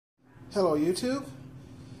Hello YouTube.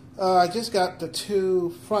 I just got the two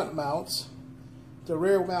front mounts. The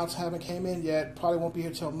rear mounts haven't came in yet. Probably won't be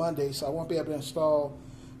here till Monday, so I won't be able to install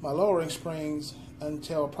my lowering springs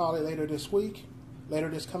until probably later this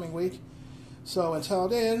coming week. So until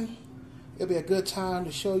then, it'll be a good time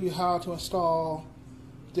to show you how to install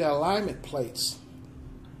the alignment plates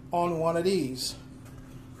on one of these.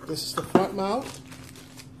 This is the front mount.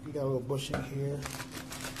 You got a little bushing here.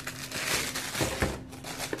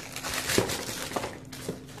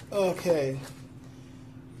 Okay,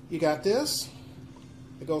 you got this,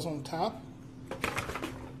 it goes on top,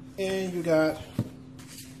 and you got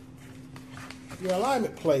your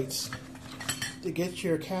alignment plates to get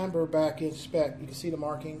your camber back in spec. You can see the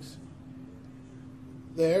markings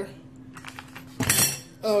there.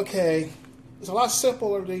 Okay, it's a lot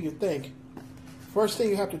simpler than you think. First thing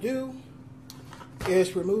you have to do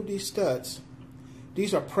is remove these studs.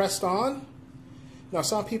 These are pressed on. Now,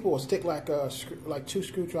 some people will stick like two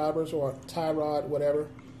screwdrivers or a tie rod, whatever,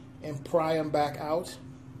 and pry them back out.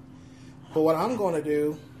 But what I'm going to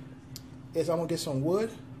do is I'm going to get some wood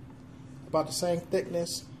about the same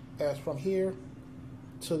thickness as from here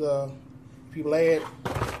to the, if you lay it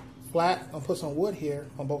flat, I'm going to put some wood here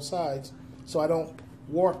on both sides so I don't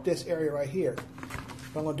warp this area right here.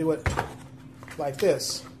 I'm going to do it like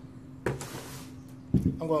this.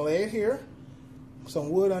 I'm going to lay it here, some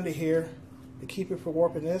wood under here, to keep it from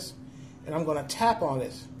warping this, and I'm going to tap on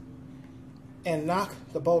it and knock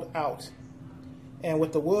the bolt out. And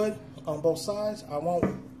with the wood on both sides, I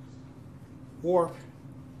won't warp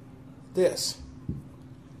this.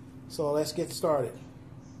 So let's get started.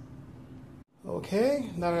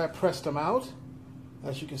 Okay, now that I pressed them out,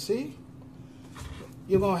 as you can see,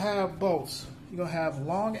 you're going to have bolts. You're going to have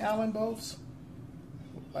long Allen bolts,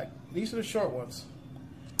 like these are the short ones.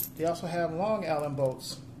 They also have long Allen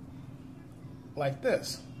bolts like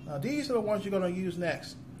this. Now these are the ones you're going to use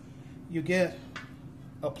next. You get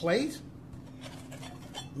a plate,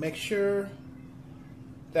 make sure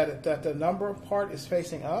that the number part is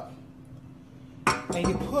facing up, and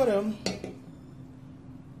you put them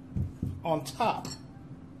on top.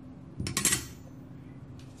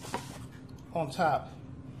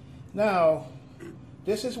 Now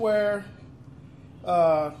this is where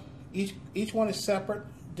each one is separate,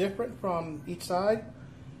 different from each side.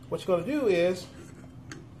 What you're going to do is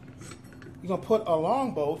you're going to put a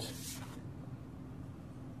long bolt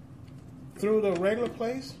through the regular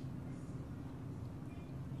place,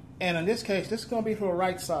 and in this case, this is going to be for the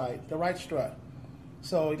right side, the right strut.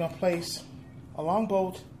 So you're going to place a long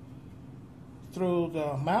bolt through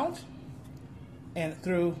the mount and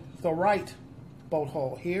through the right bolt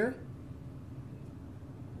hole here,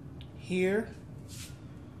 here,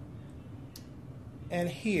 and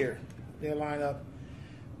here. They line up.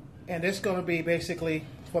 And this is going to be basically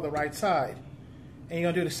for the right side. And you're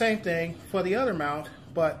going to do the same thing for the other mount,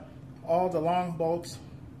 but all the long bolts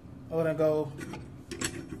are going to go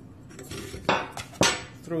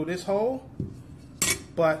through this hole,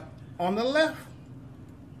 but on the left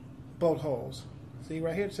bolt holes. See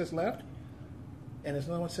right here it says left, and there's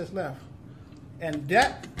another one that says left. And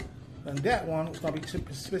that one is going to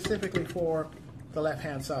be specifically for the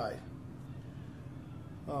left-hand side.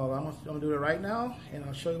 I'm going to do it right now, and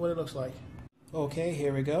I'll show you what it looks like. Okay,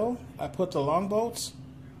 here we go. I put the long bolts,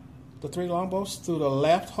 the three long bolts, through the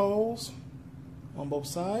left holes on both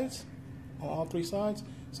sides, on all three sides.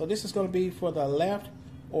 So this is going to be for the left,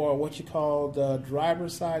 or what you call the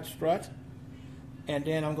driver's side strut. And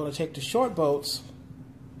then I'm going to take the short bolts,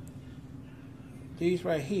 these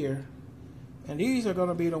right here, and these are going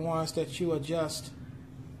to be the ones that you adjust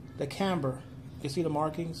the camber. You see the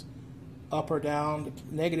markings? Up or down, the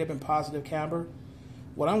negative and positive camber.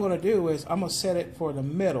 What I'm going to do is I'm going to set it for the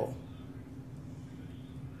middle.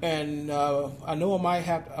 And I know I might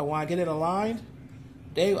have, when I get it aligned,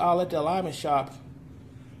 I'll let the alignment shop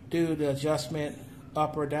do the adjustment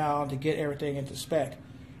up or down to get everything into spec.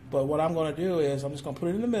 But what I'm going to do is I'm just going to put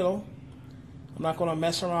it in the middle. I'm not going to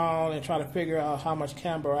mess around and try to figure out how much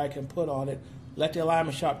camber I can put on it. Let the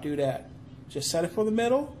alignment shop do that. Just set it for the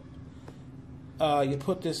middle. You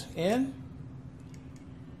put this in.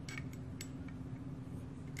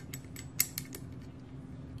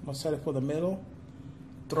 I'm going to set it for the middle.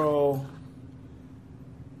 Throw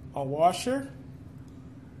a washer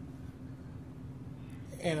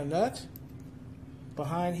and a nut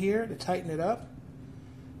behind here to tighten it up.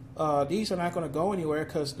 These are not going to go anywhere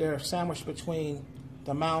because they're sandwiched between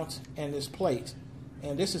the mount and this plate.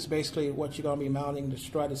 And this is basically what you're going to be mounting the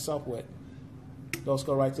strut itself with. Those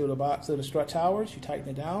go right through the box, through the strut towers. You tighten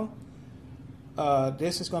it down.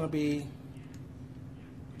 This is going to be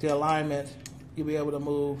the alignment you'll be able to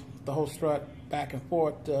move the whole strut back and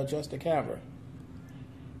forth to adjust the camber.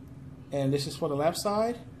 And this is for the left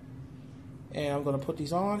side. And I'm going to put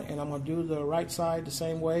these on, and I'm going to do the right side the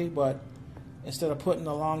same way, but instead of putting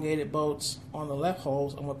elongated bolts on the left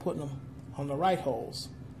holes, I'm going to put them on the right holes.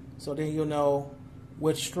 So then you'll know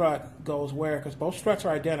which strut goes where, because both struts are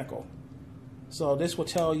identical. So this will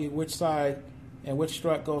tell you which side and which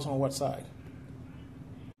strut goes on what side.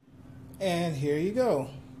 And here you go.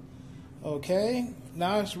 Okay,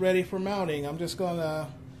 now it's ready for mounting. I'm just going to,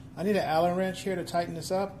 I need an Allen wrench here to tighten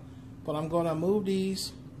this up, but I'm going to move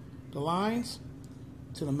the lines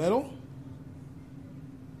to the middle,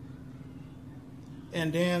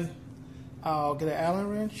 and then I'll get an Allen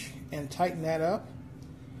wrench and tighten that up,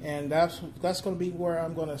 and that's going to be where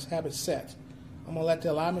I'm going to have it set. I'm going to let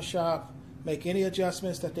the alignment shop make any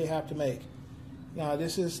adjustments that they have to make. Now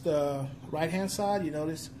this is the right hand side. You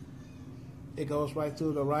notice it goes right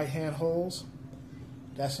through the right hand holes.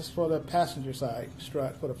 That's just for the passenger side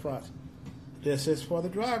strut for the front. This is for the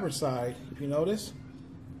driver's side. If you notice,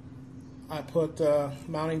 I put the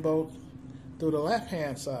mounting bolt through the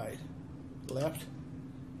left-hand side. Left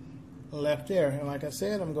there. And like I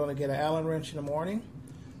said, I'm going to get an Allen wrench in the morning.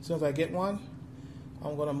 As soon as I get one,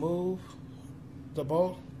 I'm going to move the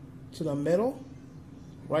bolt to the middle,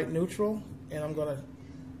 right neutral, and I'm going to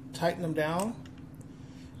tighten them down.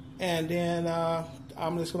 And then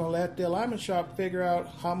I'm just going to let the alignment shop figure out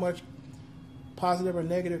how much positive or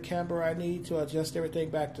negative camber I need to adjust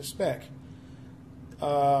everything back to spec.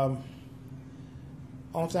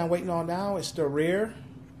 Only thing I'm waiting on now is the rear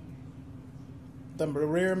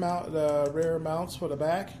mounts for the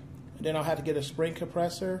back, and then I'll have to get a spring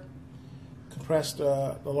compressor, compress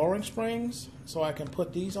the lowering springs so I can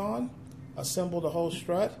put these on, assemble the whole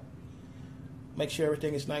strut, make sure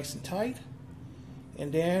everything is nice and tight,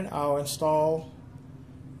 and then I'll install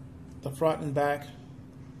the front and back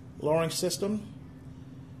lowering system.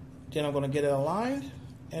 Then I'm going to get it aligned,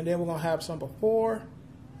 and then we're going to have some before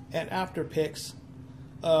and after pics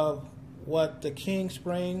of what the King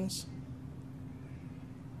springs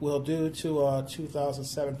will do to a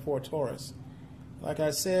 2007 Ford Taurus. Like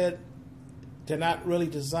I said, they're not really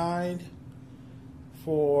designed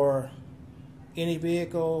for any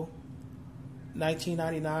vehicle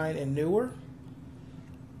 1999 and newer,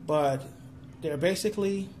 but they're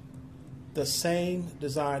basically the same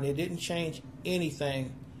design. They didn't change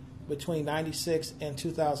anything between 96 and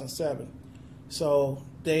 2007, so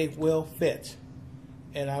they will fit.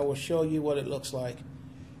 And I will show you what it looks like.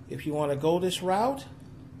 If you want to go this route,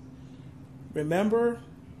 remember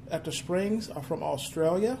that the springs are from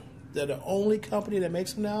Australia. They're the only company that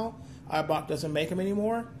makes them now. iBox doesn't make them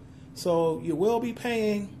anymore. So you will be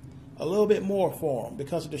paying a little bit more for them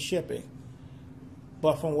because of the shipping.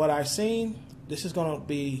 But from what I've seen, this is going to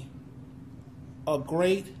be a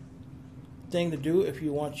great thing to do if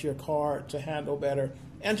you want your car to handle better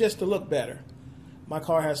and just to look better. My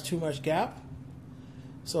car has too much gap,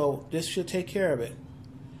 so this should take care of it.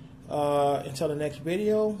 Until the next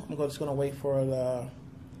video, I'm just going to wait for the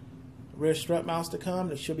rear strut mounts to come.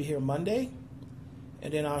 They should be here Monday.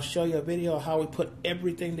 And then I'll show you a video of how we put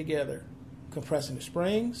everything together. Compressing the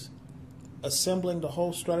springs, assembling the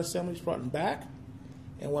whole strut assemblies front and back.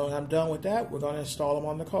 And when I'm done with that, we're going to install them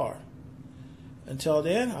on the car. Until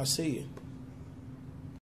then, I'll see you.